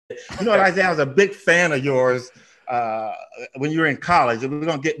You know what, Isaiah, I was a big fan of yours when you were in college, and we're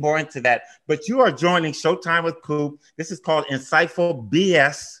going to get more into that. But you are joining Showtime with Coop. This is called Insightful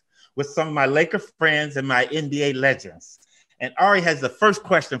BS with some of my Laker friends and my NBA legends. And Ari has the first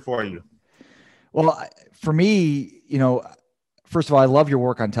question for you. Well, for me, first of all, I love your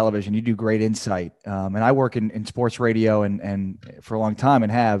work on television. You do great insight. And I work in sports radio and for a long time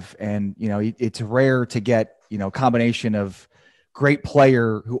and it's rare to get, a combination of great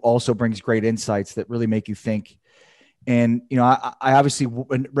player who also brings great insights that really make you think. And, I obviously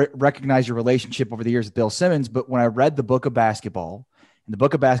recognize your relationship over the years with Bill Simmons, but when I read the book of basketball and the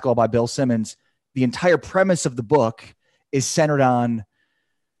book of basketball by Bill Simmons, the entire premise of the book is centered on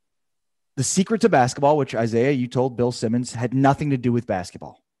the secret to basketball, which Isiah, you told Bill Simmons, had nothing to do with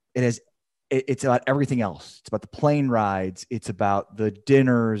basketball. It's about everything else. It's about the plane rides. It's about the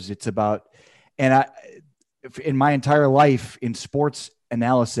dinners. In my entire life in sports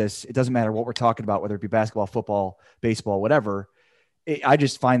analysis, it doesn't matter what we're talking about, whether it be basketball, football, baseball, whatever. I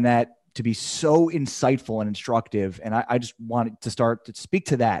just find that to be so insightful and instructive. And I just wanted to start to speak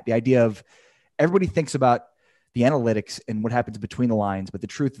to that. The idea of everybody thinks about the analytics and what happens between the lines, but the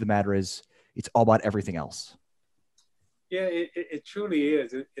truth of the matter is it's all about everything else. Yeah, it truly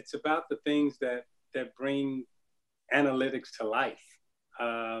is. It's about the things that bring analytics to life.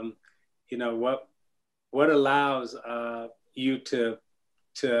 What allows you to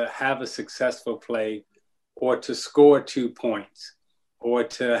have a successful play, or to score 2 points, or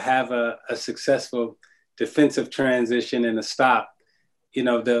to have a successful defensive transition and a stop.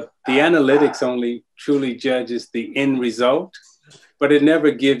 The analytics only truly judges the end result, but it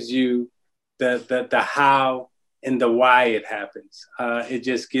never gives you the how and the why it happens. It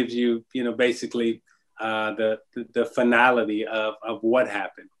just gives you, basically the finality of what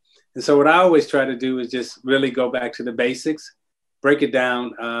happened. And so what I always try to do is just really go back to the basics, break it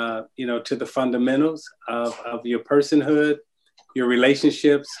down, to the fundamentals of your personhood, your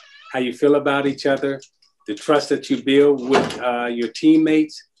relationships, how you feel about each other, the trust that you build with your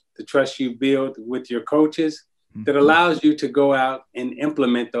teammates, the trust you build with your coaches, that allows you to go out and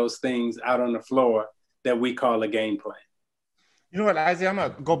implement those things out on the floor that we call a game plan. You know what, Isiah, I'm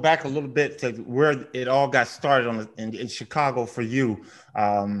going to go back a little bit to where it all got started in Chicago for you.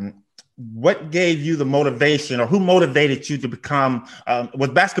 What gave you the motivation, or who motivated you to become, was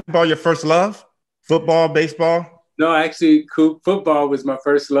basketball your first love? Football, baseball? No, actually, football was my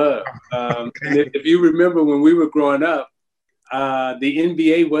first love. And if you remember when we were growing up, the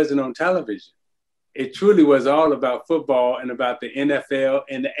NBA wasn't on television. It truly was all about football and about the NFL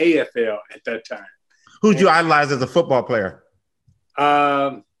and the AFL at that time. Who'd you idolize as a football player?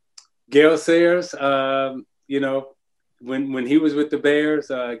 Gale Sayers, when he was with the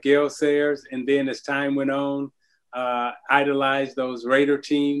Bears, Gale Sayers, and then as time went on, idolized those Raider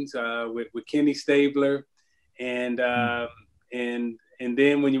teams with Kenny Stabler, and then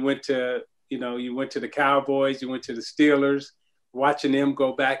when you went to the Cowboys, you went to the Steelers, watching them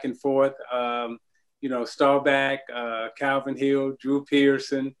go back and forth. Staubach, Calvin Hill, Drew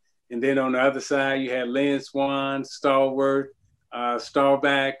Pearson, and then on the other side you had Lynn Swann, Stallworth,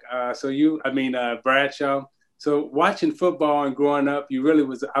 Staubach. Bradshaw. So watching football and growing up,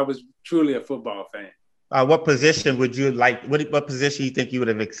 I was truly a football fan. What position would you like? What position you think you would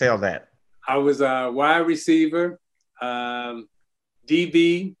have excelled at? I was a wide receiver,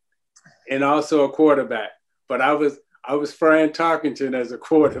 DB, and also a quarterback. But I was Fran Tarkenton as a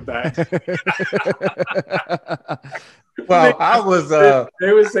quarterback. Well, I was.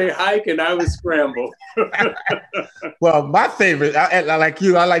 They would say hike, and I would scramble. Well, my favorite, I like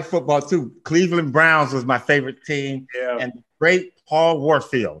you. I like football too. Cleveland Browns was my favorite team, and great Paul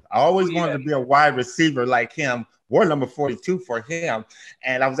Warfield. I always wanted to be a wide receiver like him. Wore number 42 for him,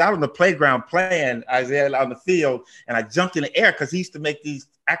 and I was out on the playground playing Isiah on the field, and I jumped in the air because he used to make these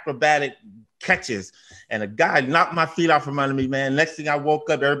acrobatic catches, and a guy knocked my feet off from under me, man. Next thing I woke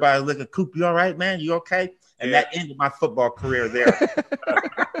up, everybody was looking, Coop, you all right, man? You okay? And that ended my football career there.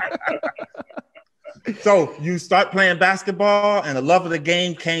 So you start playing basketball, and the love of the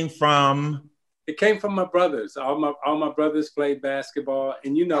game came from? It came from my brothers. All my brothers played basketball,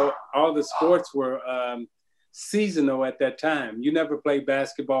 and all the sports were seasonal at that time. You never played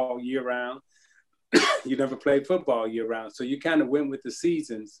basketball year round. You never played football year round. So you kind of went with the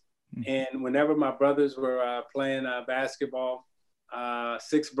seasons. And whenever my brothers were playing basketball,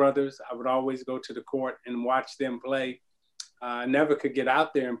 6 brothers, I would always go to the court and watch them play. I never could get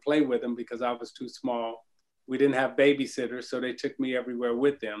out there and play with them because I was too small. We didn't have babysitters, so they took me everywhere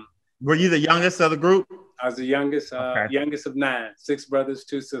with them. Were you the youngest of the group? I was the youngest, youngest of 9, 6 brothers,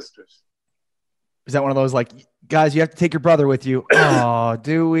 2 sisters. Is that one of those like, guys, you have to take your brother with you? Oh,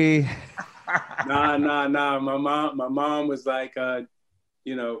 do we? Nah. My mom was like,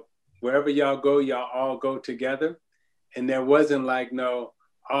 wherever y'all go, y'all all go together. And there wasn't like, no,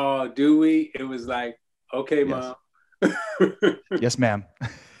 oh, do we? It was like, okay, yes. Mom. Yes, ma'am.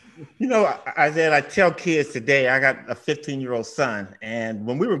 Isaiah, I tell kids today, I got a 15-year-old son. And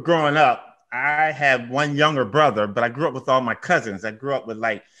when we were growing up, I had one younger brother, but I grew up with all my cousins. I grew up with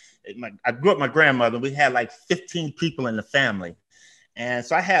I grew up with my grandmother. We had like 15 people in the family. And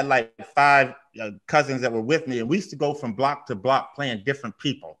so I had like 5 cousins that were with me. And we used to go from block to block playing different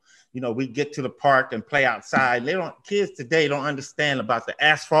people. We get to the park and play outside. Kids today don't understand about the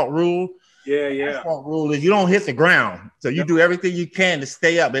asphalt rule. Yeah. Asphalt rule is you don't hit the ground. So you do everything you can to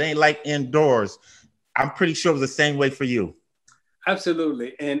stay up. It ain't like indoors. I'm pretty sure it was the same way for you.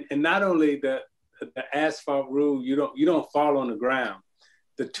 Absolutely. And not only the asphalt rule, you don't fall on the ground.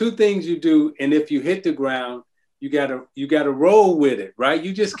 The 2 things you do, and if you hit the ground, you gotta roll with it, right?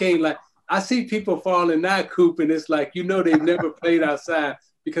 You just can't I see people falling now, Coop, and it's like, they've never played outside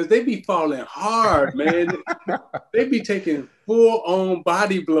because they be falling hard, man. They be taking full-on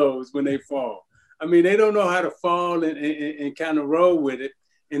body blows when they fall. I mean, they don't know how to fall and kind of roll with it.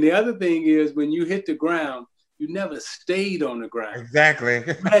 And the other thing is when you hit the ground, you never stayed on the ground. Exactly.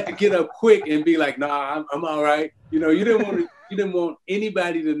 You had to get up quick and be like, nah, I'm all right. You didn't want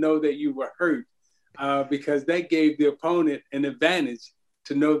anybody to know that you were hurt because that gave the opponent an advantage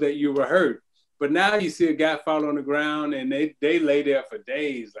to know that you were hurt. But now you see a guy fall on the ground and they lay there for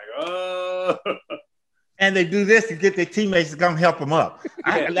days like, oh. And they do this to get their teammates to come help them up.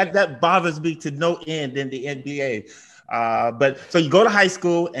 That bothers me to no end in the NBA. But so you go to high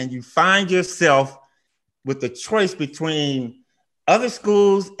school and you find yourself with the choice between other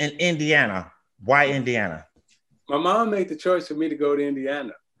schools and Indiana. Why Indiana? My mom made the choice for me to go to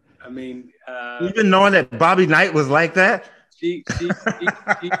Indiana. I mean, even knowing that Bobby Knight was like that. She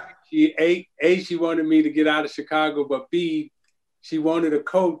she wanted me to get out of Chicago, but B, she wanted a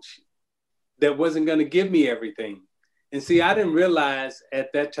coach that wasn't going to give me everything. And see, I didn't realize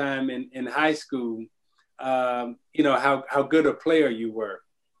at that time in high school, how good a player you were.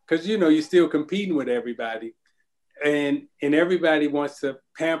 Because, you're still competing with everybody. And everybody wants to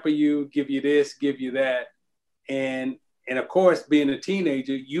pamper you, give you this, give you that. And of course, being a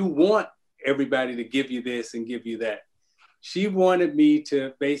teenager, you want everybody to give you this and give you that. She wanted me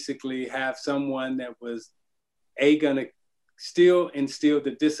to basically have someone that was going to still instill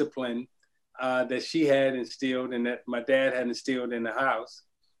the discipline that she had instilled and that my dad had instilled in the house,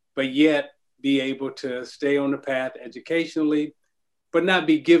 but yet be able to stay on the path educationally, but not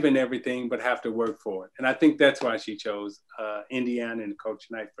be given everything, but have to work for it. And I think that's why she chose Indiana and Coach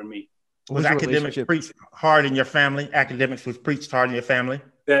Knight for me. Was academics preached hard in your family? Academics was preached hard in your family?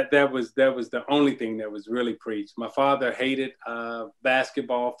 That was the only thing that was really preached. My father hated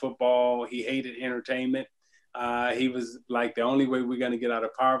basketball, football. He hated entertainment. He was like, the only way we're going to get out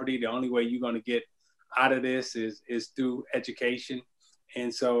of poverty, the only way you're going to get out of this is through education.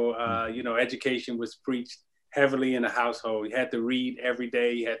 And so, education was preached heavily in the household. You had to read every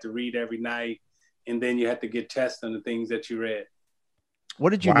day. You had to read every night. And then you had to get tests on the things that you read.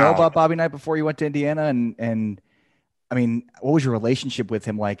 What did you know about Bobby Knight before you went to Indiana? And I mean, what was your relationship with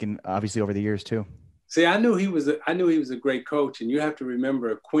him like? And obviously over the years too. See, I knew he was a great coach. And you have to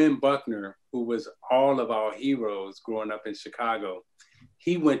remember Quinn Buckner, who was all of our heroes growing up in Chicago.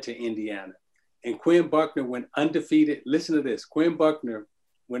 He went to Indiana. And Quinn Buckner went undefeated. Listen to this. Quinn Buckner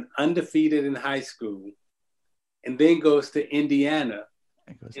went undefeated in high school and then goes to Indiana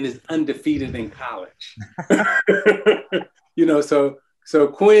and is undefeated in college. So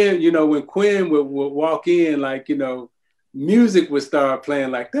Quinn, when Quinn would walk in, like, music would start playing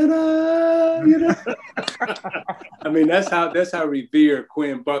like, da-da, I mean, that's how revered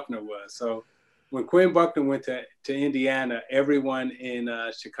Quinn Buckner was. So when Quinn Buckner went to Indiana, everyone in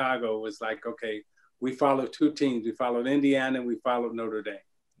Chicago was like, okay, we followed 2 teams. We followed Indiana and we followed Notre Dame.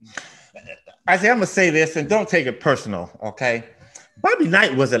 Isaiah, I'm going to say this, and don't take it personal, okay? Bobby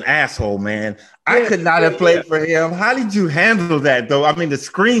Knight was an asshole, man. I could not have played for him. How did you handle that, though? I mean, the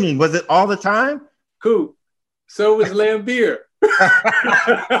screaming, was it all the time? Cool. So was Lambier.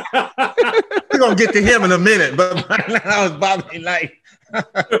 We're going to get to him in a minute, but right now it's Bobby Knight.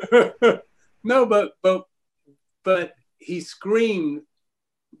 No, but he screamed,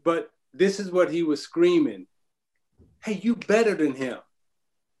 but this is what he was screaming. Hey, you better than him.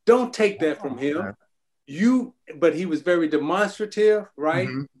 Don't take that from him. But he was very demonstrative, right?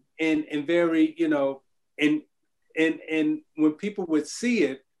 Mm-hmm. And very, and when people would see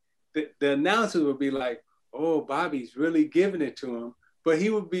it, the announcers would be like, oh, Bobby's really giving it to him. But he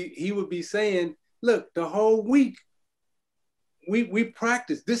would be saying, look, the whole week we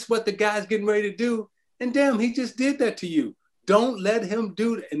practiced. This is what the guy's getting ready to do. And damn, he just did that to you. Don't let him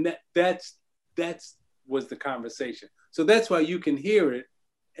do that. And that's was the conversation. So that's why you can hear it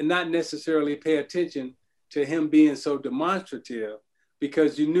and not necessarily pay attention to him being so demonstrative,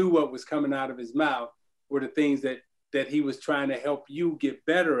 because you knew what was coming out of his mouth were the things that he was trying to help you get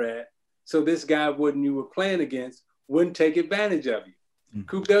better at. So this guy you were playing against wouldn't take advantage of you. Mm-hmm.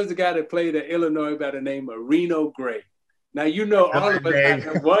 Coop, there was a guy that played at Illinois by the name of Reno Gray. Now, you know, all of us had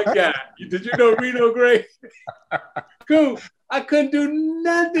that one guy. Did you know Reno Gray? Coop, I couldn't do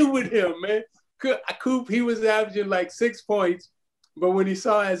nothing with him, man. Coop, he was averaging like 6 points, but when he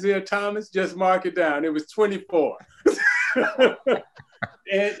saw Isiah Thomas, just mark it down. It was 24.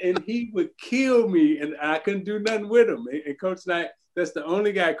 and he would kill me, and I couldn't do nothing with him. And Coach Knight, that's the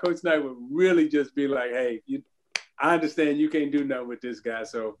only guy Coach Knight would really just be like, hey, I understand you can't do nothing with this guy,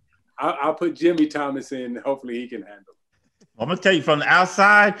 so I'll put Jimmy Thomas in. Hopefully he can handle it. I'm going to tell you, from the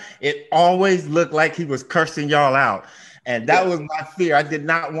outside, it always looked like he was cursing y'all out. And that was my fear. I did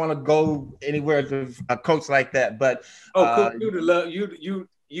not want to go anywhere to a coach like that. But Coach,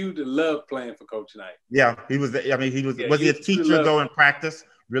 you'd love playing for Coach Knight. Yeah, he was. I mean, he was. Was he a teacher though in practice?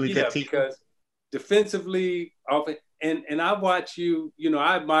 Really good teacher. Because defensively, often, and I watch you. You know,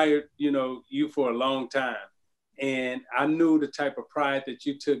 I admired you for a long time, and I knew the type of pride that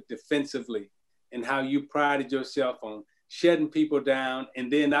you took defensively, and how you prided yourself on shutting people down,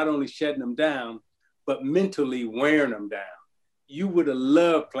 and then not only shutting them down, but mentally wearing them down. You would have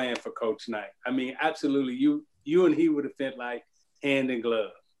loved playing for Coach Knight. I mean, absolutely. You and he would have fit like hand in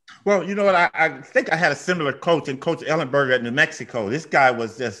glove. Well, you know what? I think I had a similar coach in Coach Ellenberger at New Mexico. This guy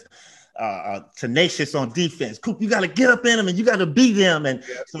was just tenacious on defense. Coop, you got to get up in them and you got to beat them. And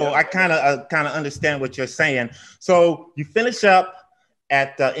I kind of understand what you're saying. So you finish up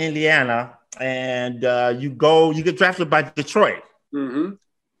at Indiana, and you get drafted by Detroit. Mm-hmm.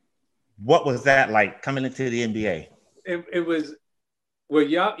 What was that like coming into the NBA? It was, well,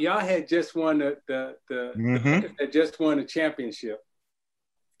 y'all had just won the just won a championship,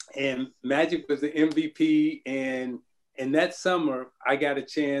 and Magic was the MVP. And that summer, I got a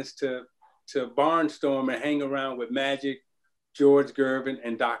chance to barnstorm and hang around with Magic, George Gervin,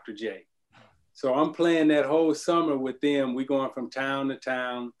 and Dr. J. So I'm playing that whole summer with them. We going from town to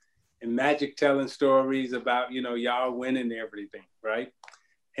town, and Magic telling stories about y'all winning everything, right?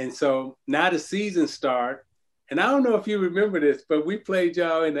 And so now the season start, and I don't know if you remember this, but we played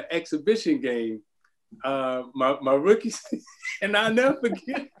y'all in the exhibition game, my rookie season, and I'll never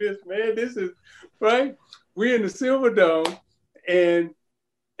forget this, man. This is, right? We're in the Silver Dome, and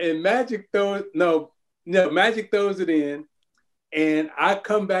Magic throws it in, and I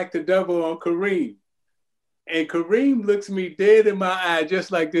come back to double on Kareem. And Kareem looks me dead in my eye,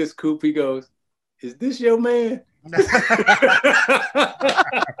 just like this, Coop. He goes, "Is this your man?"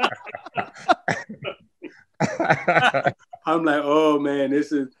 I'm like, oh man,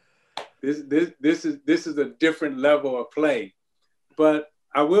 this is a different level of play. But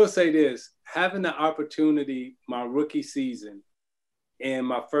I will say this: having the opportunity, my rookie season, and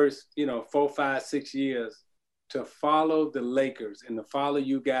my first 4, 5, 6 years, to follow the Lakers and to follow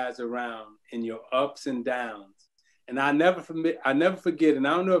you guys around in your ups and downs. And I never forget, and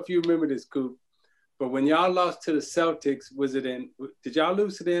I don't know if you remember this, Coop, but when y'all lost to the Celtics, did y'all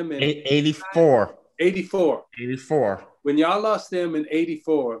lose to them in 84? 84. 84. When y'all lost them in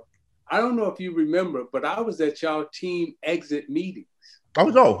 84, I don't know if you remember, but I was at y'all team exit meetings. Oh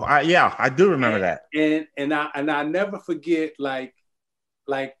no, I do remember that. And I never forget like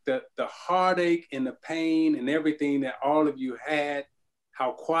the heartache and the pain and everything that all of you had,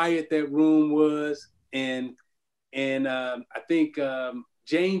 how quiet that room was, and I think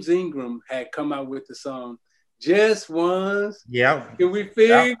James Ingram had come out with the song "Just Once." Yeah. Can we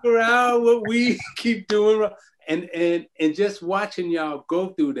figure out what we keep doing? And just watching y'all go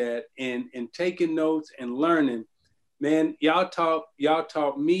through that and taking notes and learning, man. Y'all taught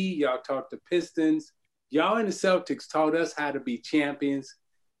me. Y'all taught the Pistons. Y'all and the Celtics taught us how to be champions,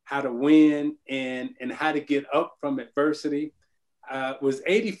 how to win, and how to get up from adversity. Was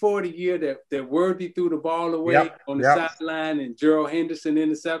 84 the year that Worthy threw the ball away on the sideline and Gerald Henderson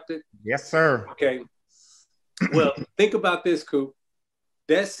intercepted? Yes, sir. Okay. Well, think about this, Coop.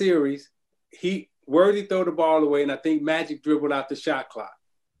 That series, Worthy threw the ball away, and I think Magic dribbled out the shot clock.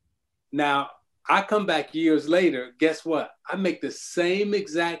 Now, I come back years later. Guess what? I make the same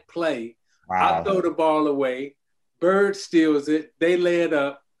exact play. Wow. I throw the ball away. Bird steals it. They lay it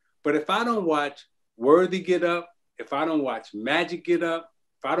up. But if I don't watch Worthy get up, if I don't watch Magic get up,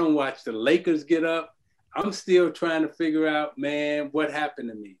 if I don't watch the Lakers get up, I'm still trying to figure out, man, what happened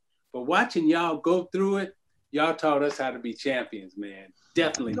to me? But watching y'all go through it, y'all taught us how to be champions, man.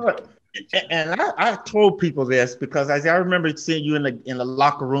 Definitely. And I told people this because I remember seeing you in the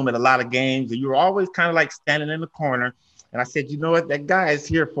locker room at a lot of games, and you were always kind of like standing in the corner. And I said, you know what, that guy is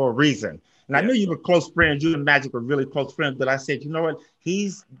here for a reason. And I knew you were close friends. You and Magic were really close friends. But I said, you know what,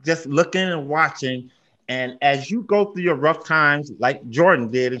 he's just looking and watching. And as you go through your rough times, like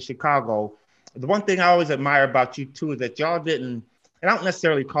Jordan did in Chicago, the one thing I always admire about you too is that y'all didn't, and I don't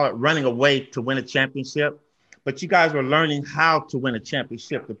necessarily call it running away to win a championship, but you guys were learning how to win a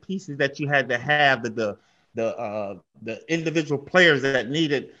championship. The pieces that you had to have, the individual players that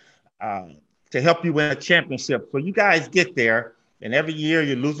needed to help you win a championship. So you guys get there, and every year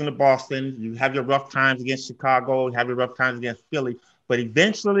you're losing to Boston. You have your rough times against Chicago, you have your rough times against Philly, but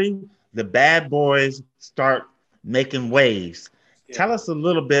eventually the bad boys start making waves. Yeah. Tell us a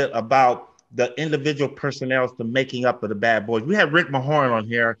little bit about the individual personnel to making up of the bad boys. We had Rick Mahorn on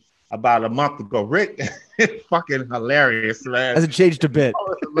here about a month ago. Rick is fucking hilarious, man. Hasn't changed a bit.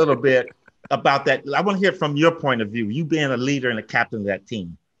 A little bit about that. I want to hear from your point of view, you being a leader and a captain of that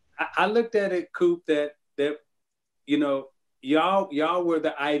team. I looked at it, Coop, that you know, y'all were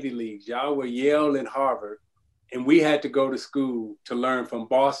the Ivy Leagues. Y'all were Yale and Harvard, and we had to go to school to learn from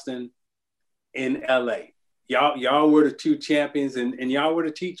Boston and LA. Y'all were the two champions, and y'all were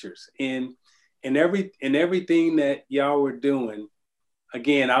the teachers. And everything that y'all were doing,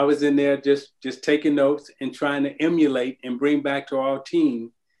 again, I was in there just taking notes and trying to emulate and bring back to our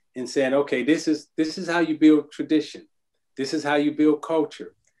team and saying, okay, this is how you build tradition. This is how you build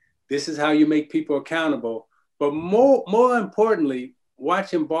culture. This is how you make people accountable. But more importantly,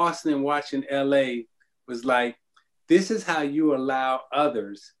 watching Boston and watching LA was like, this is how you allow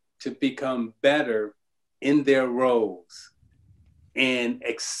others to become better in their roles and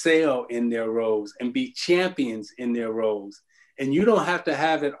excel in their roles and be champions in their roles. And you don't have to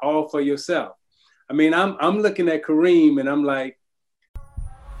have it all for yourself. I mean, I'm looking at Kareem and I'm like,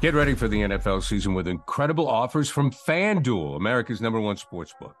 get ready for the NFL season with incredible offers from FanDuel, America's #1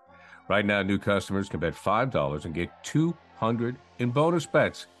 sportsbook. Right now, new customers can bet $5 and get $200 in bonus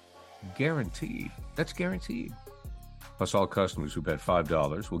bets. Guaranteed. That's guaranteed. Plus, all customers who bet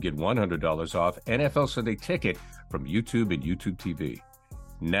 $5 will get $100 off NFL Sunday Ticket from YouTube and YouTube TV.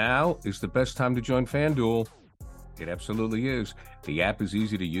 Now is the best time to join FanDuel. It absolutely is. The app is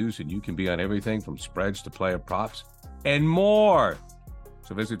easy to use, and you can be on everything from spreads to player props and more.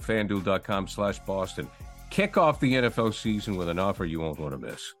 So visit FanDuel.com/Boston. Kick off the NFL season with an offer you won't want to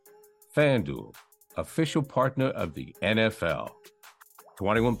miss. FanDuel, official partner of the NFL.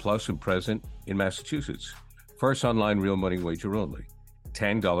 21 plus and present in Massachusetts. First online real money wager only.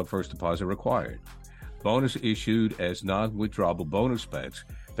 $10 first deposit required. Bonus issued as non-withdrawable bonus bets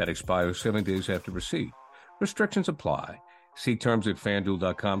that expire 7 days after receipt. Restrictions apply. See terms at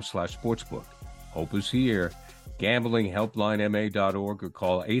FanDuel.com/sportsbook. Hope is here. GamblingHelplineMA.org or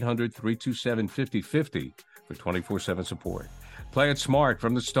call 800-327-5050 for 24/7 support. Play it smart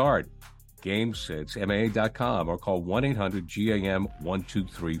from the start. GameSetsMA.com or call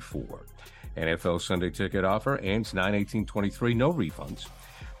 1-800-GAM-1234. NFL Sunday Ticket offer ends 9/18/23. No refunds.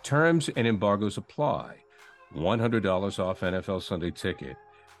 Terms and embargoes apply. $100 off NFL Sunday Ticket.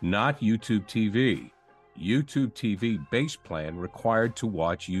 Not YouTube TV. YouTube TV base plan required to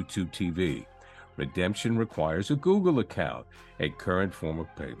watch YouTube TV. Redemption requires a Google account, a current form of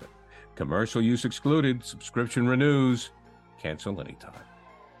payment. Commercial use excluded. Subscription renews. Cancel anytime.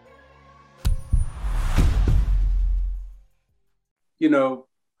 You know,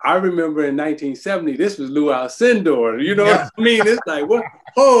 I remember in 1970, this was Lou Alcindor. You know what I mean? It's like, what?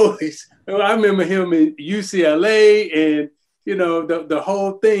 Holy! I remember him in UCLA and, you know, the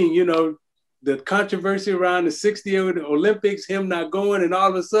whole thing, you know, the controversy around the 60 Olympics, him not going, and all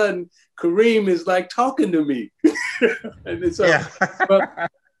of a sudden, Kareem is like talking to me. And so,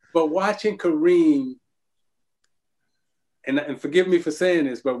 but watching Kareem, and forgive me for saying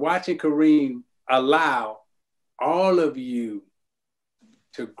this, but watching Kareem allow all of you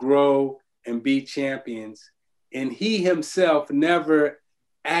to grow and be champions. And he himself never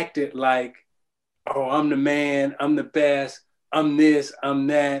acted like, oh, I'm the man, I'm the best, I'm this, I'm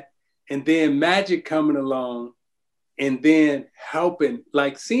that. And then Magic coming along and then helping,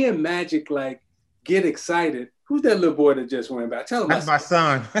 like seeing Magic like get excited. Who's that little boy that just went by? Tell him. That's my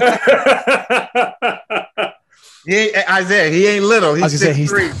son. Isaiah, he ain't little. He's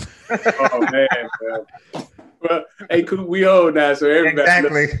 6'3". Oh, man. Well, hey, we old now, so everybody.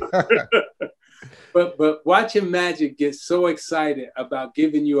 Exactly. But watching Magic get so excited about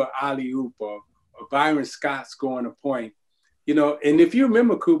giving you an alley-oop or Byron Scott scoring a point, you know, and if you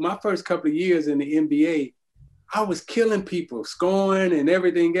remember, Coop, my first couple of years in the NBA, I was killing people, scoring and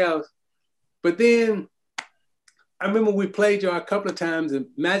everything else. But then I remember we played y'all a couple of times and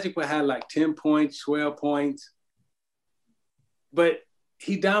Magic would have like 10 points, 12 points. But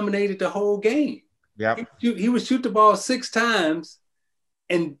he dominated the whole game. Yeah. He would shoot the ball 6 times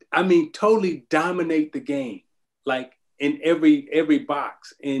and I mean, totally dominate the game, like in every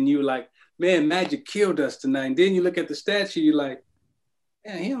box. And you're like, man, Magic killed us tonight. And then you look at the stat sheet, you're like,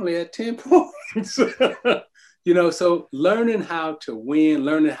 man, he only had 10 points. You know, so learning how to win,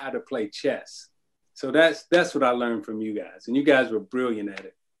 learning how to play chess. So that's what I learned from you guys. And you guys were brilliant at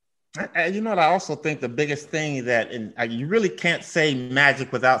it. And you know what, I also think the biggest thing that you really can't say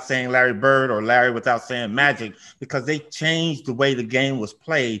Magic without saying Larry Bird or Larry without saying Magic, because they changed the way the game was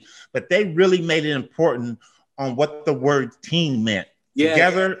played, but they really made it important on what the word team meant. Yeah.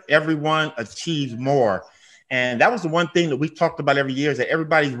 Together, everyone achieves more. And that was the one thing that we talked about every year, is that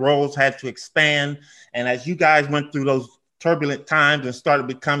everybody's roles had to expand. And as you guys went through those turbulent times and started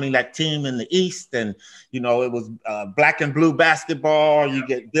becoming that team in the East, and you know, it was black and blue basketball. You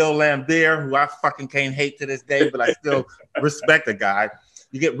get Bill Laimbeer, who I fucking can't hate to this day, but I still respect the guy.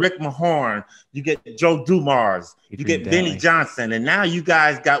 You get Rick Mahorn, you get Joe Dumars, you get Benny Johnson, and now you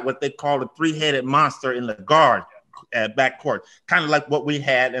guys got what they call the 3-headed monster in the guard at backcourt, kind of like what we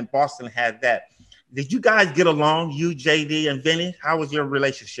had and Boston had that. Did you guys get along, you, JD, and Vinny? How was your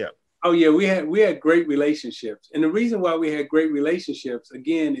relationship? Oh yeah, we had great relationships. And the reason why we had great relationships,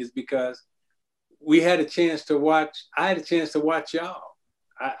 again, is because we had a chance to watch, I had a chance to watch y'all.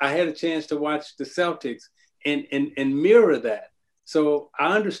 I had a chance to watch the Celtics and mirror that. So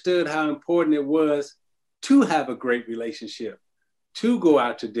I understood how important it was to have a great relationship, to go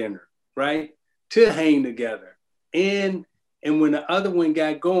out to dinner, right? To hang together. And when the other one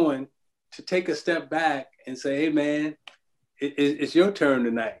got going, to take a step back and say, hey man, it's your turn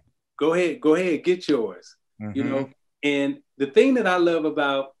tonight. Go ahead, get yours. Mm-hmm. You know, and the thing that I love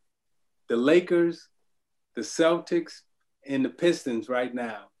about the Lakers, the Celtics, and the Pistons right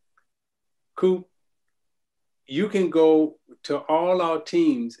now, Coop, you can go to all our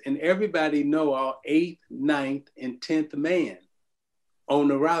teams and everybody know our 8th, 9th, and 10th man on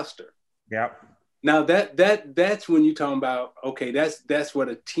the roster. Yep. Now that's when you're talking about, okay, that's what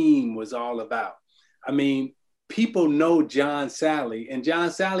a team was all about. I mean, people know John Sally, and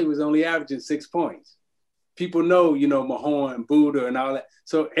John Sally was only averaging 6 points. People know, you know, Mahorn, Buddha, and all that.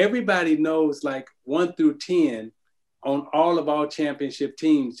 So everybody knows like 1 through 10 on all of our championship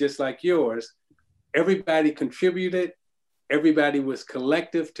teams, just like yours. Everybody contributed. Everybody was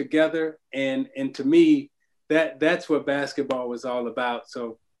collective together. And to me, that's what basketball was all about.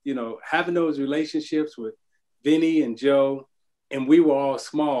 So, you know, having those relationships with Vinny and Joe, and we were all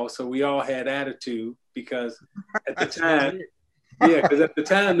small, so we all had attitude, because at the time, because at the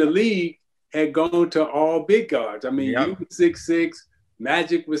time the league had gone to all big guards. I mean, You were 6'6",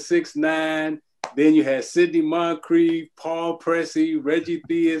 Magic was 6'9", then you had Sidney Moncrief, Paul Pressey, Reggie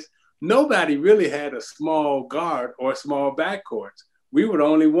Theus. Nobody really had a small guard or small backcourt. We were the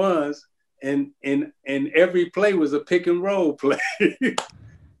only ones, and every play was a pick and roll play.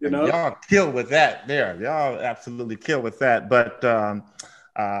 You know? Y'all kill with that there. Y'all absolutely kill with that. But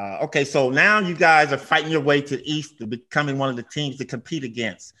okay, so now you guys are fighting your way to the East to becoming one of the teams to compete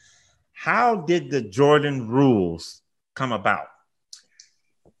against. How did the Jordan rules come about?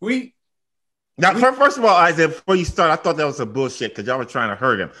 First of all, Isaiah, before you start, I thought that was a bullshit because y'all were trying to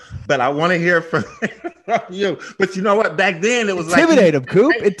hurt him. But I want to hear from you. But you know what? Back then it was intimidate him,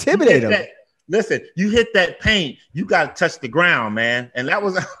 Coop. Intimidate him. Listen, you hit that paint, you got to touch the ground, man. And that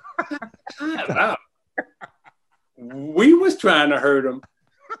was wow. We was trying to hurt him.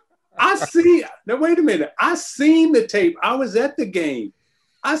 Now wait a minute. I seen the tape. I was at the game.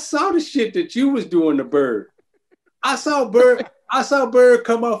 I saw the shit that you was doing to Bird. I saw Bird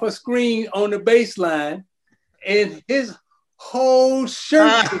come off a screen on the baseline, and his whole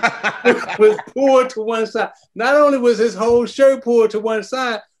shirt was pulled to one side. Not only was his whole shirt pulled to one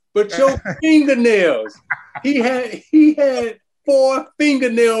side, but your fingernails. He had 4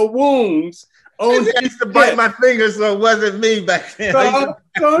 fingernail wounds on his used to bite my fingers, so it wasn't me back then.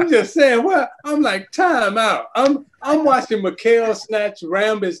 So I'm just saying, I'm like, time out. I'm watching Mikhail snatch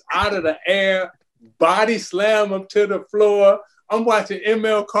Rambis out of the air, body slam him to the floor. I'm watching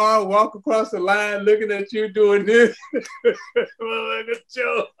ML Carr walk across the line looking at you doing this. Look at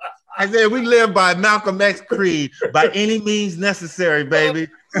you. I said, we live by Malcolm X creed, by any means necessary, baby.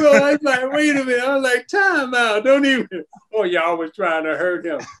 So I was like, wait a minute. I was like, time out. Don't even. Oh, y'all was trying to hurt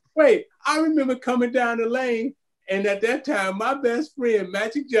him. Wait, I remember coming down the lane, and at that time, my best friend,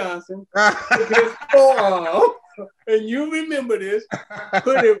 Magic Johnson, took his forearm and you remember this,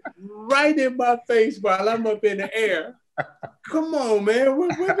 put it right in my face while I'm up in the air. Come on, man.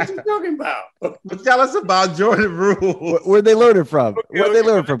 What was you talking about? Well, tell us about Jordan rules. Where'd they learn it from? Where'd they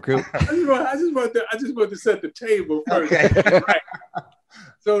learn it from, Coop? I just want to set the table first. Okay. Right.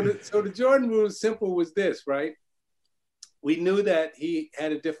 So the Jordan rules simple was this, right? We knew that he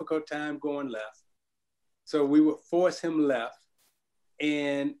had a difficult time going left. So we would force him left,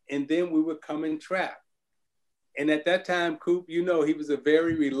 and then we would come in trap. And at that time, Coop, he was a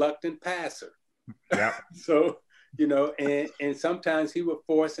very reluctant passer. Yeah. So, and sometimes he would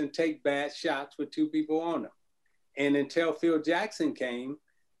force and take bad shots with two people on him. And until Phil Jackson came,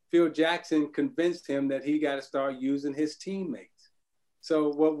 Phil Jackson convinced him that he got to start using his teammates. So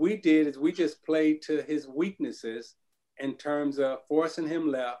what we did is we just played to his weaknesses in terms of forcing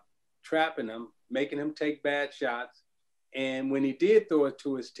him left, trapping him, making him take bad shots. And when he did throw it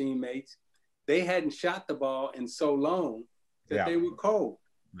to his teammates, they hadn't shot the ball in so long that they were cold.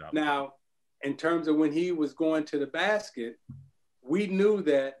 Yeah. Now, in terms of when he was going to the basket, we knew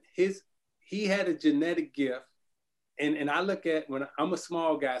that he had a genetic gift. And I look at, when I'm a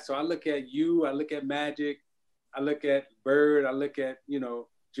small guy, so I look at you, I look at Magic, I look at Bird, I look at,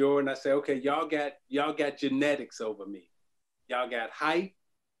 Jordan, I say, okay, y'all got genetics over me. Y'all got height.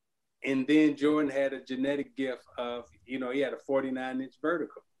 And then Jordan had a genetic gift of, he had a 49-inch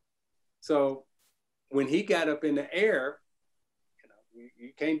vertical. So when he got up in the air,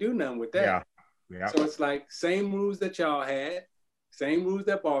 you can't do nothing with that. Yeah. Yeah. So it's like same rules that y'all had, same rules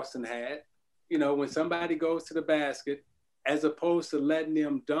that Boston had. When somebody goes to the basket, as opposed to letting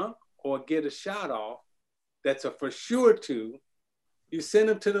them dunk or get a shot off, that's a for sure two, you send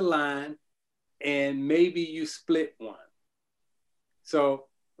them to the line and maybe you split one. So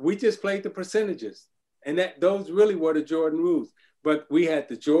we just played the percentages, and those really were the Jordan rules. But we had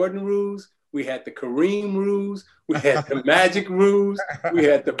the Jordan rules, we had the Kareem rules, we had the Magic rules, we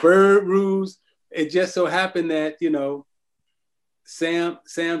had the Bird rules. It just so happened that,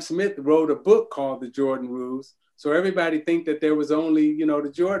 Sam Smith wrote a book called The Jordan Rules. So everybody think that there was only,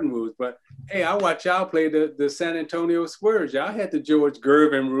 the Jordan rules. But hey, I watch y'all play the San Antonio Spurs. Y'all had the George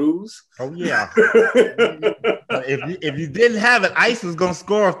Gervin rules. Oh yeah. if you didn't have it, Ice was gonna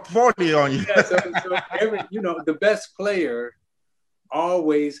score 40 on you. Yeah, so the best player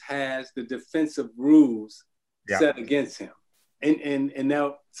always has the defensive rules set against him. And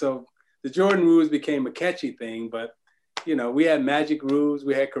now, so the Jordan rules became a catchy thing, but we had Magic rules,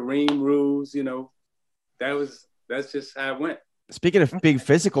 we had Kareem rules, that's just how it went. Speaking of being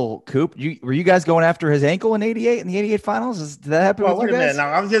physical, Coop, were you guys going after his ankle in '88 in the '88 finals? Did that happen? Well, with wait you guys? a minute.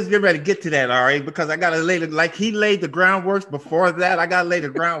 Now I was just getting ready to get to that, all right, because I got to lay it like he laid the groundwork before that. I got to lay the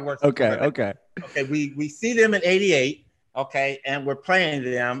groundwork. Okay. We see them in '88, okay, and we're playing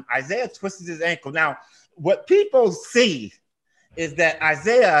them. Isiah twisted his ankle. Now, what people see is that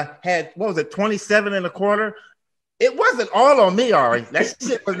Isiah had 27 and a quarter. It wasn't all on me, Ari. That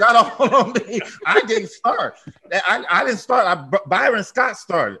shit was not all on me. I didn't start. I didn't start. Byron Scott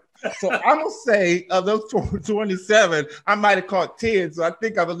started. So I'm going to say of those 27, I might have caught 10. So I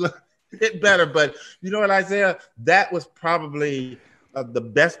think I was a bit better. But you know what, Isiah? That was probably the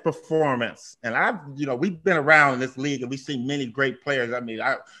best performance. And we've been around in this league and we've seen many great players. I mean,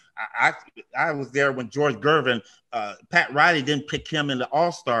 I was there when George Gervin, Pat Riley didn't pick him in the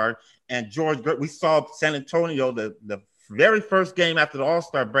All-Star. And we saw San Antonio, the very first game after the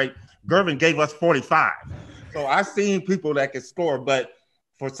All-Star break, Gervin gave us 45. So I've seen people that can score, but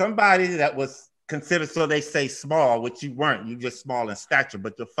for somebody that was considered, so they say small, which you weren't, you just small in stature,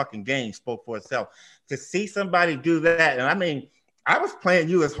 but your fucking game spoke for itself. To see somebody do that, and I mean, I was playing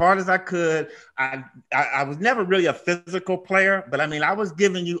you as hard as I could. I was never really a physical player, but I mean, I was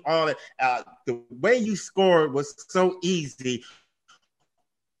giving you all it. The way you scored was so easy.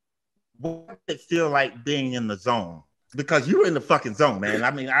 What did it feel like being in the zone? Because you were in the fucking zone, man. I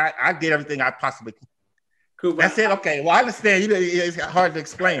mean, I did everything I possibly could. Coop, that's it. Okay. Well, I understand. It's hard to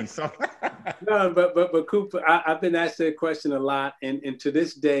explain. So no, but Coop, I've been asked that question a lot, and to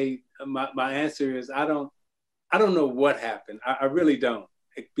this day, my answer is I don't know what happened. I really don't,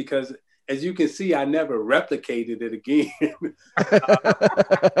 because as you can see, I never replicated it again.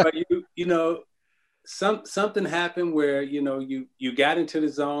 But something happened where you got into the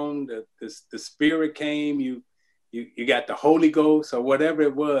zone, the spirit came, you got the Holy Ghost or whatever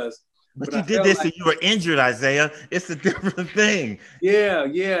it was. But you did this and you were injured, Isiah. It's a different thing. Yeah,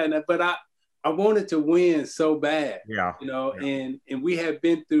 but I wanted to win so bad. Yeah. And we had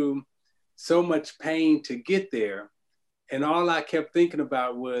been through so much pain to get there, and all I kept thinking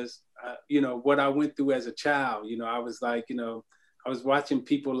about was what I went through as a child. I was like, I was watching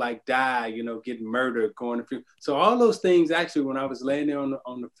people like die, you know, get murdered, going through. So all those things, actually, when I was laying there on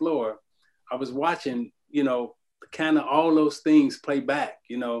the floor, I was watching, you know, kind of all those things play back,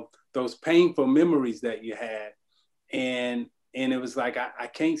 you know, those painful memories that you had. And it was like, I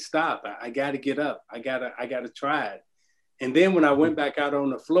can't stop. I got to get up. I got to try it. And then when I went back out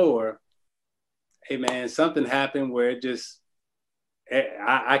on the floor, hey man, something happened where it just,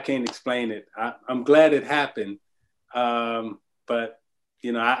 I can't explain it. I'm glad it happened. But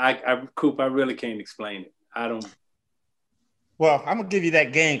you know, Coop, I really can't explain it. I don't. Well, I'm gonna give you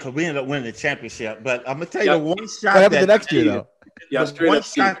that game because we ended up winning the championship. But I'm gonna tell you the one shot. What happened the next year, though? Y'all straight up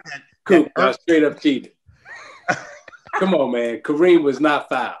cheated. Coop, y'all straight up cheated. Come on, man. Kareem was not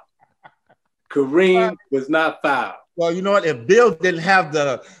fouled. Kareem was not fouled. Well, you know what? If Bill didn't have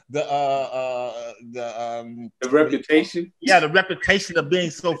the reputation, the reputation of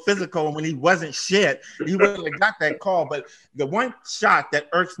being so physical when he wasn't shit, he wouldn't have got that call. But the one shot that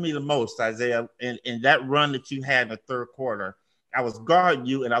irks me the most, Isiah, in that run that you had in the third quarter, I was guarding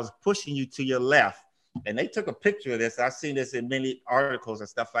you and I was pushing you to your left. And they took a picture of this. I've seen this in many articles and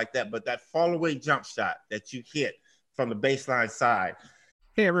stuff like that. But that fall away jump shot that you hit from the baseline side.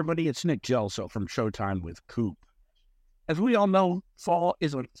 Hey, everybody, it's Nick Gelso from Showtime with Coop. As we all know, fall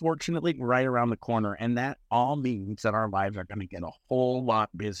is unfortunately right around the corner, and that all means that our lives are going to get a whole lot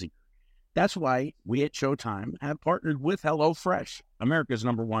busier. That's why we at Showtime have partnered with HelloFresh, America's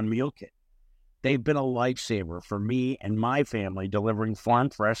 #1 meal kit. They've been a lifesaver for me and my family, delivering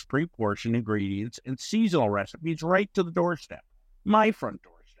farm-fresh, pre-portioned ingredients and seasonal recipes right to the doorstep, my front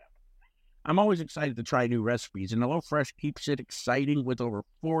doorstep. I'm always excited to try new recipes, and HelloFresh keeps it exciting with over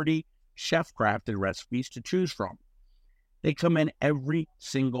 40 chef-crafted recipes to choose from. They come in every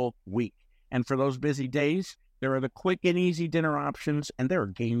single week. And for those busy days, there are the quick and easy dinner options, and they're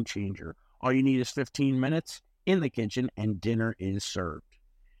a game changer. All you need is 15 minutes in the kitchen, and dinner is served.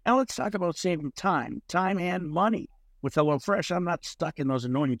 Now let's talk about saving time and money. With HelloFresh, I'm not stuck in those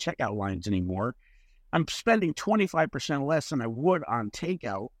annoying checkout lines anymore. I'm spending 25% less than I would on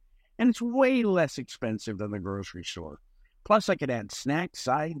takeout, and it's way less expensive than the grocery store. Plus, I could add snacks,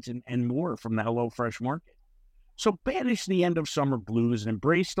 sides, and more from the HelloFresh market. So banish the end of summer blues and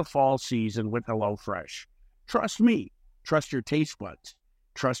embrace the fall season with HelloFresh. Trust me. Trust your taste buds.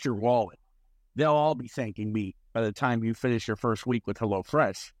 Trust your wallet. They'll all be thanking me by the time you finish your first week with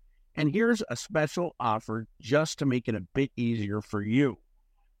HelloFresh. And here's a special offer just to make it a bit easier for you.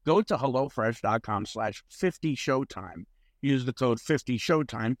 Go to HelloFresh.com/50Showtime. Use the code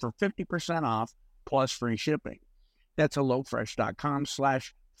 50Showtime for 50% off plus free shipping. That's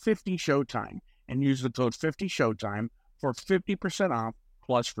HelloFresh.com/50Showtime. And use the code 50Showtime for 50% off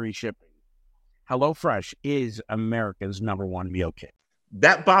plus free shipping. HelloFresh is America's #1 meal kit.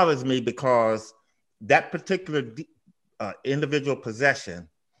 That bothers me because that particular individual possession,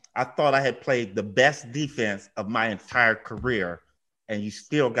 I thought I had played the best defense of my entire career, and you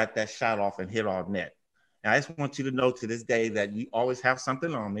still got that shot off and hit all net. And I just want you to know to this day that you always have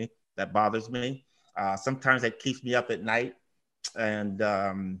something on me that bothers me. Sometimes that keeps me up at night, and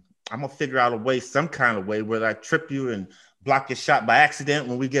I'm going to figure out a way, some kind of way, where I trip you and block your shot by accident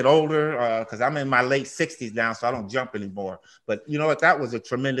when we get older, because I'm in my late 60s now, so I don't jump anymore. But you know what? That was a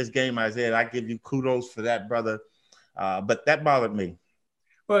tremendous game, Isiah. I give you kudos for that, brother. But that bothered me.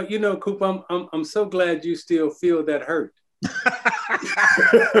 Well, you know, Coop, I'm so glad you still feel that hurt.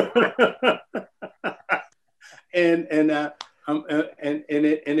 and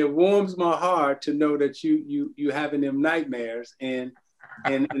it warms my heart to know that you having them nightmares. And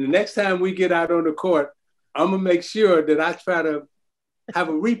the next time we get out on the court, I'm gonna make sure that I try to have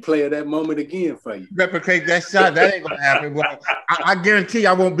a replay of that moment again for you. Replicate that shot. That ain't gonna happen. Well, I guarantee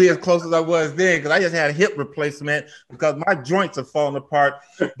I won't be as close as I was then, because I just had a hip replacement because my joints are falling apart.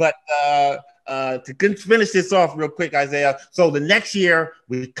 But to finish this off real quick, Isiah. So the next year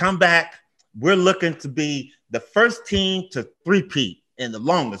we come back. We're looking to be the first team to three-peat in the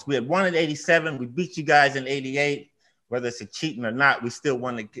longest. We had won in '87. We beat you guys in '88. Whether it's a cheating or not, we still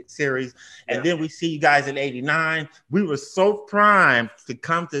won the series. And then we see you guys in '89. We were so primed to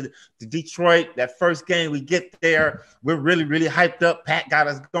come to Detroit. That first game we get there, we're really, really hyped up. Pat got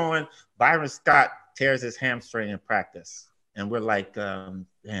us going. Byron Scott tears his hamstring in practice. And we're like, damn.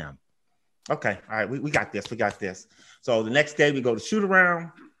 Okay, all right, we got this. We got this. So the next day we go to shoot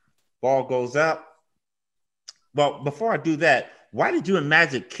around. Ball goes up. Well, before I do that, why did you and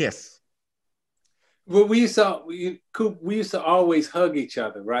Magic kiss? Well, we used to always hug each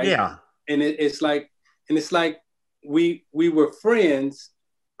other, right? Yeah. And it's like we were friends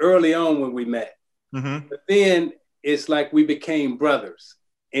early on when we met. Mm-hmm. But then it's like we became brothers,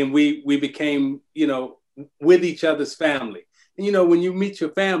 and we became, with each other's family. And, you know, when you meet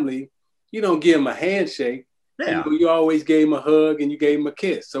your family, you don't give them a handshake. Yeah. You always gave them a hug and you gave them a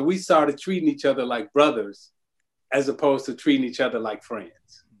kiss. So we started treating each other like brothers as opposed to treating each other like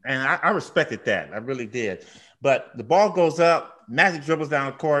friends. And I respected that. I really did. But the ball goes up, Magic dribbles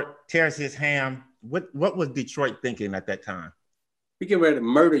down the court, tears his ham. What was Detroit thinking at that time? We get ready to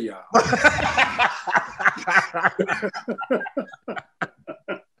murder y'all.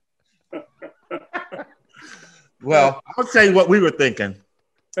 Well, I'll tell you what we were thinking.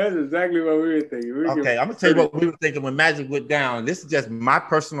 That's exactly what we were thinking. Okay, I'm gonna tell you what we were thinking when Magic went down. This is just my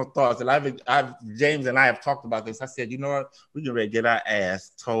personal thoughts, and James and I have talked about this. I said, you know what, we can ready to get our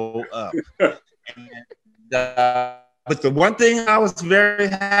ass towed up. But the one thing I was very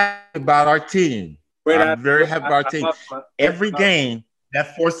happy about our team. I'm very happy about our team. Every game,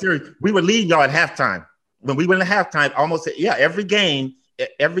 that fourth series, we were leading y'all at halftime. When we went to halftime,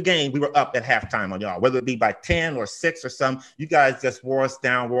 every game we were up at halftime on y'all, whether it be by 10 or 6 or something. You guys just wore us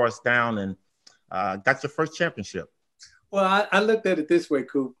down, and got your first championship. Well, I looked at it this way,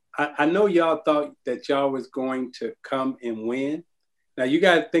 Coop. I know y'all thought that y'all was going to come and win. Now, you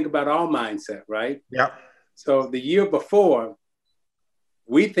got to think about our mindset, right? Yep. So the year before,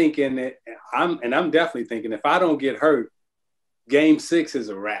 we thinking that, I'm definitely thinking, if I don't get hurt, game 6 is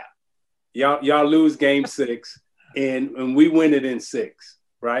a wrap. Y'all lose game 6. And we win it in 6,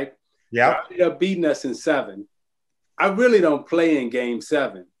 right? Yeah. Y'all ended up beating us in 7. I really don't play in game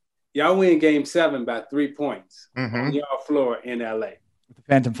 7. Y'all win game 7 by 3 points on y'all floor in LA. With the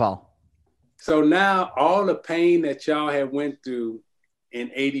phantom foul. So now all the pain that y'all had went through in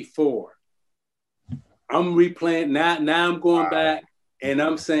 84, I'm replaying. Now I'm going back and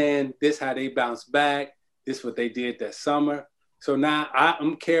I'm saying this how they bounced back. This what they did that summer. So now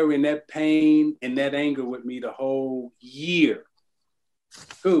I'm carrying that pain and that anger with me the whole year.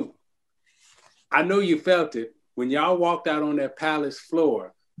 Coop, I know you felt it when y'all walked out on that Palace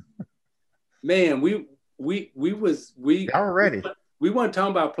floor. Man, we y'all were ready. We weren't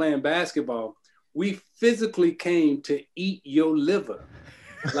talking about playing basketball. We physically came to eat your liver.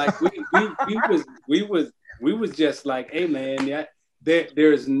 Like we was just like, hey man,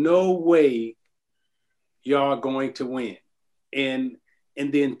 there's no way y'all are going to win. And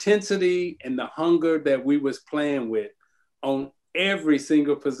the intensity and the hunger that we was playing with on every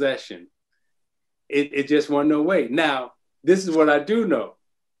single possession, it just wasn't no way. Now, this is what I do know.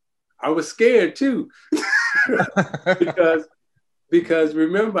 I was scared too. because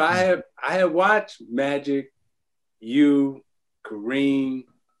remember, I had watched Magic, you, Kareem,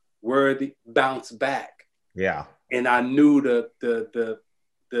 Worthy bounce back. Yeah. And I knew the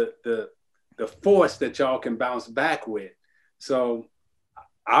force that y'all can bounce back with. So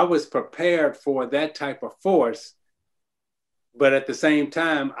I was prepared for that type of force, but at the same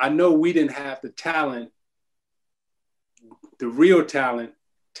time, I know we didn't have the talent, the real talent,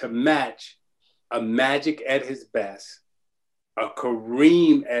 to match a Magic at his best, a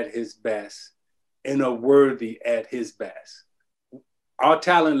Kareem at his best, and a Worthy at his best. Our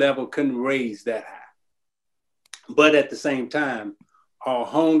talent level couldn't raise that high. But at the same time, our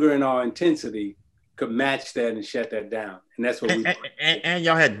hunger and our intensity could match that and shut that down. And that's what we and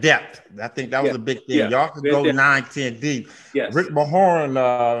y'all had depth. I think that was a big thing. Yeah. Y'all could go 9, 10 deep. Yes. Rick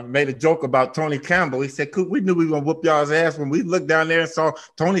Mahorn made a joke about Tony Campbell. He said, Coop, we knew we were going to whoop y'all's ass when we looked down there and saw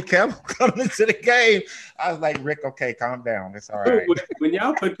Tony Campbell coming into the game. I was like, Rick, okay, calm down. It's all right. When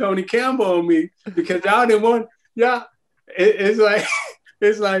y'all put Tony Campbell on me, because y'all didn't want,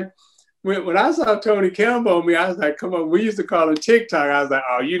 it's like, when I saw Tony Campbell on me, I was like, come on. We used to call him TikTok. I was like,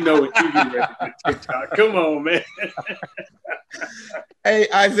 oh, you know what you do with TikTok. Come on, man. Hey,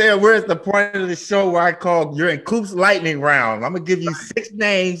 Isiah, we're at the point of the show where I call you're in Coop's lightning round. I'm going to give you 6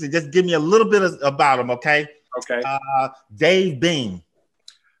 names and just give me a little bit about them, okay? Okay. Dave Beam.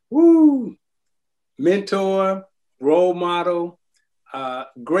 Woo. Mentor, role model,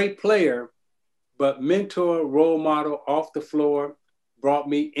 great player, but mentor, role model off the floor. Brought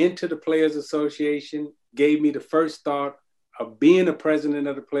me into the Players Association, gave me the first thought of being the president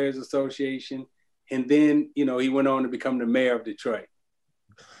of the Players Association. And then, he went on to become the mayor of Detroit.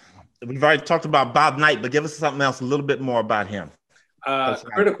 We've already talked about Bob Knight, but give us something else, a little bit more about him.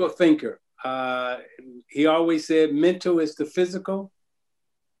 Critical thinker. He always said mental is to physical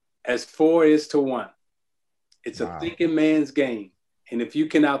as 4 is to 1. It's a thinking man's game. And if you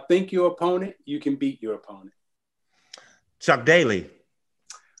can outthink your opponent, you can beat your opponent. Chuck Daly.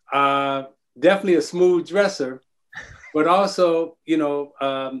 Definitely a smooth dresser, but also,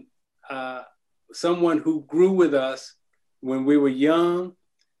 someone who grew with us when we were young.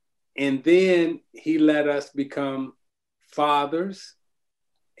 And then he let us become fathers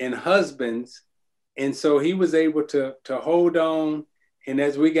and husbands And so he was able to hold on. And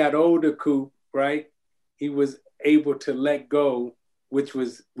as we got older, Coop, right, he was able to let go, which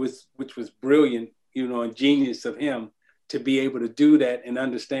was brilliant, you know, and genius of him to be able to do that and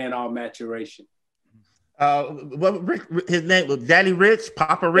understand our maturation. What his name was? Daddy Rich,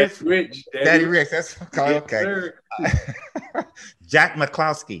 Papa Rich, Daddy Rich. That's okay. Jack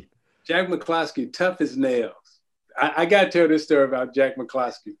McCloskey. Jack McCloskey, tough as nails. I got to tell this story about Jack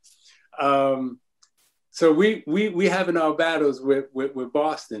McCloskey. So we having our battles with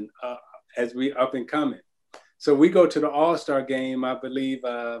Boston as we up and coming. So we go to the All-Star game, I believe.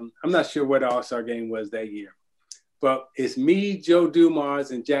 I'm not sure what the All-Star game was that year, but it's me, Joe Dumars,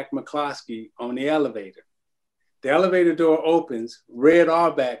 and Jack McCloskey on the elevator. The elevator door opens, Red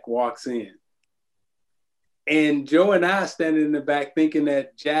Auerbach walks in. And Joe and I standing in the back thinking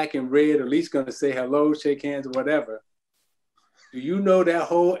that Jack and Red are at least going to say hello, shake hands, or whatever. Do you know that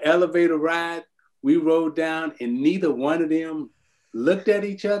whole elevator ride we rode down and neither one of them looked at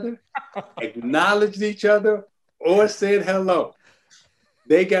each other, acknowledged each other, or said hello?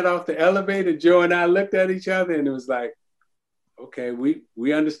 They got off the elevator, Joe and I looked at each other, and it was like, okay,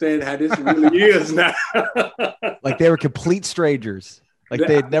 we understand how this really is now. Like they were complete strangers, like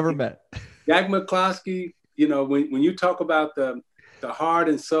they had never met. Jack McCloskey, you know, when you talk about the heart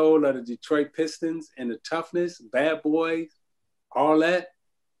and soul of the Detroit Pistons and the toughness, bad boys, all that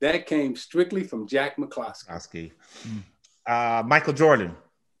came strictly from Jack McCloskey. Michael Jordan.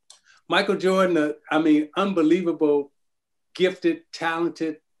 Michael Jordan, I mean, unbelievable, gifted,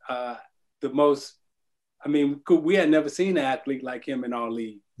 talented, the most. I mean, we had never seen an athlete like him in our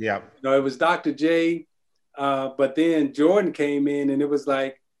league. Yeah. You know, it was Dr. J, but then Jordan came in and it was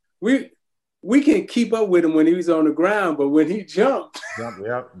like, we can keep up with him when he was on the ground, but when he jumped,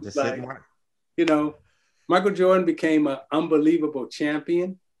 just like, you know, Michael Jordan became an unbelievable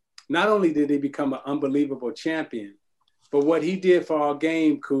champion. Not only did he become an unbelievable champion, but what he did for our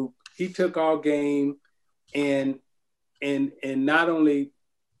game, Coop, he took our game and not only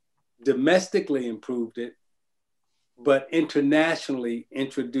domestically improved it, but internationally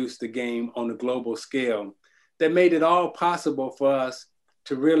introduced the game on a global scale that made it all possible for us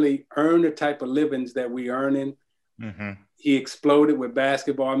to really earn the type of livings that we earning. Mm-hmm. He exploded with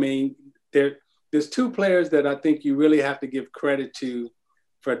basketball. I mean, there's two players that I think you really have to give credit to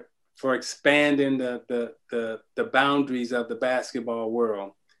for expanding the boundaries of the basketball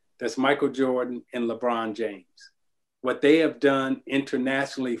world. That's Michael Jordan and LeBron James. What they have done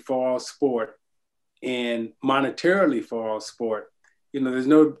internationally for our sport and monetarily for our sport, you know,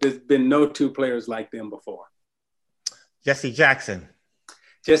 there's been no two players like them before. Jesse Jackson,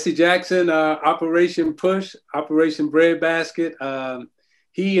 Operation Push, Operation Breadbasket.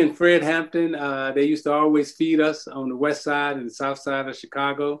 He and Fred Hampton, they used to always feed us on the west side and the south side of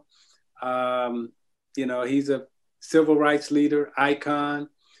Chicago. You know, he's a civil rights leader, icon,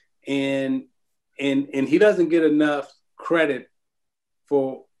 and he doesn't get enough credit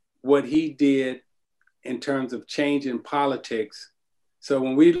for what he did in terms of changing politics. So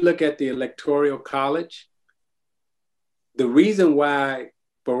when we look at the Electoral College, the reason why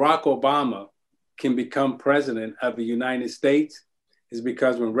Barack Obama can become president of the United States is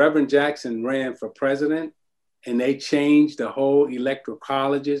because when Reverend Jackson ran for president and they changed the whole electoral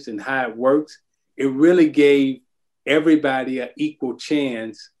colleges and how it works, it really gave everybody an equal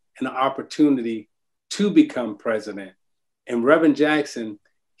chance an opportunity to become president. And Reverend Jackson,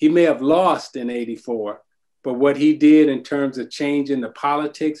 he may have lost in '84, but what he did in terms of changing the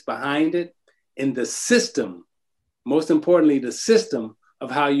politics behind it and the system, most importantly, the system of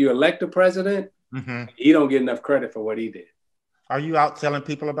how you elect a president, mm-hmm. He don't get enough credit for what he did. Are you out telling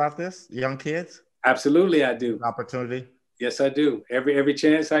people about this, young kids? Absolutely, I do. Opportunity? Yes, I do. Every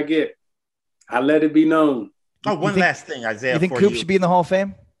chance I get, I let it be known. Oh, one last thing, Isiah. You think Coop should be in the Hall of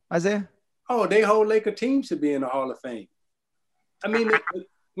Fame, Isiah? Oh, they whole Laker team should be in the Hall of Fame. I mean,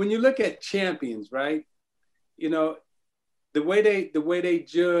 when you look at champions, right? You know, the way they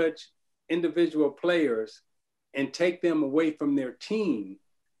judge individual players and take them away from their team,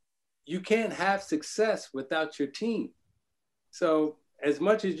 you can't have success without your team. So as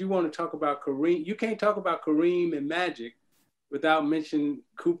much as you want to talk about Kareem, you can't talk about Kareem and Magic without mentioning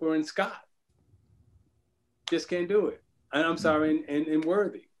Cooper and Scott. Just can't do it. And I'm sorry, and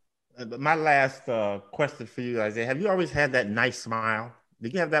Worthy. But my last question for you, Isiah, have you always had that nice smile?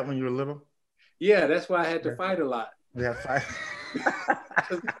 Did you have that when you were little? Yeah, that's why I had to fight a lot. Yeah, fight.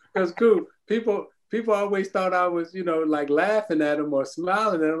 Because Coop, people always thought I was, you know, like laughing at them or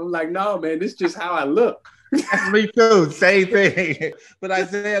smiling at them. I'm like, no, man, this is just how I look. That's me too. Same thing. But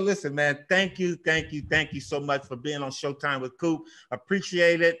Isiah, listen, man, thank you so much for being on Showtime with Coop.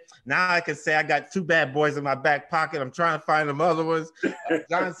 Appreciate it. Now I can say I got 2 bad boys in my back pocket. I'm trying to find them other ones.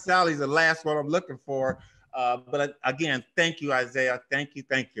 John Sally's the last one I'm looking for. But again, thank you, Isiah. Thank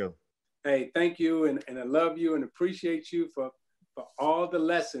you. Hey, thank you, and I love you and appreciate you for all the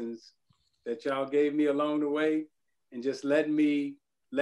lessons that y'all gave me along the way, and just letting me